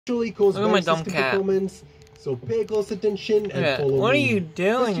Look at my dumb cat. Performance. So pay close attention and follow What are me. you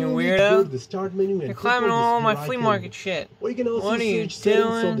doing, you weirdo? You're climbing all my flea market shit. Or you can also search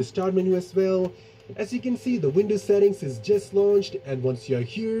settings on the start menu as well. As you can see, the Windows settings is just launched, and once you're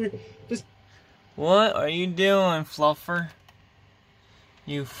here, just... What are you doing, Fluffer?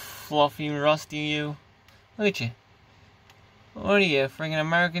 You fluffy, rusty you. Look at you. What are you, friggin'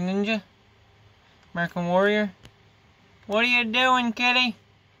 American Ninja? American Warrior? What are you doing, kitty?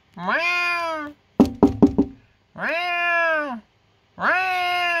 Meow! Meow!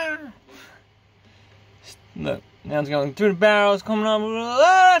 Meow! Look, now it's going through the barrels, coming up.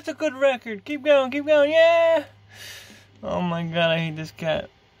 Oh, that's a good record. Keep going, yeah! Oh my god, I hate this cat.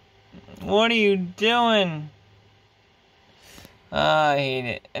 What are you doing? I hate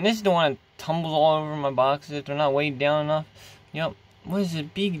it. And this is the one that tumbles all over my boxes if they're not weighed down enough. Yep. What is this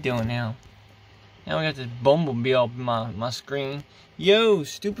beak doing now? Now we got this bumblebee up in my screen. Yo,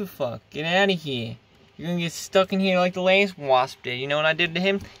 stupid fuck. Get out of here. You're gonna get stuck in here like the last wasp did. You know what I did to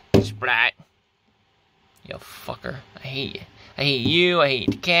him? Splat. Yo, fucker. I hate you. I hate you. I hate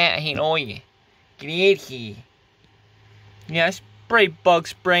the cat. I hate all you. Get out of here. Yeah, I spray bug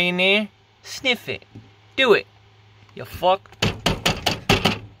spray in there. Sniff it. Do it. You fuck.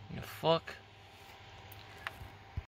 You fuck.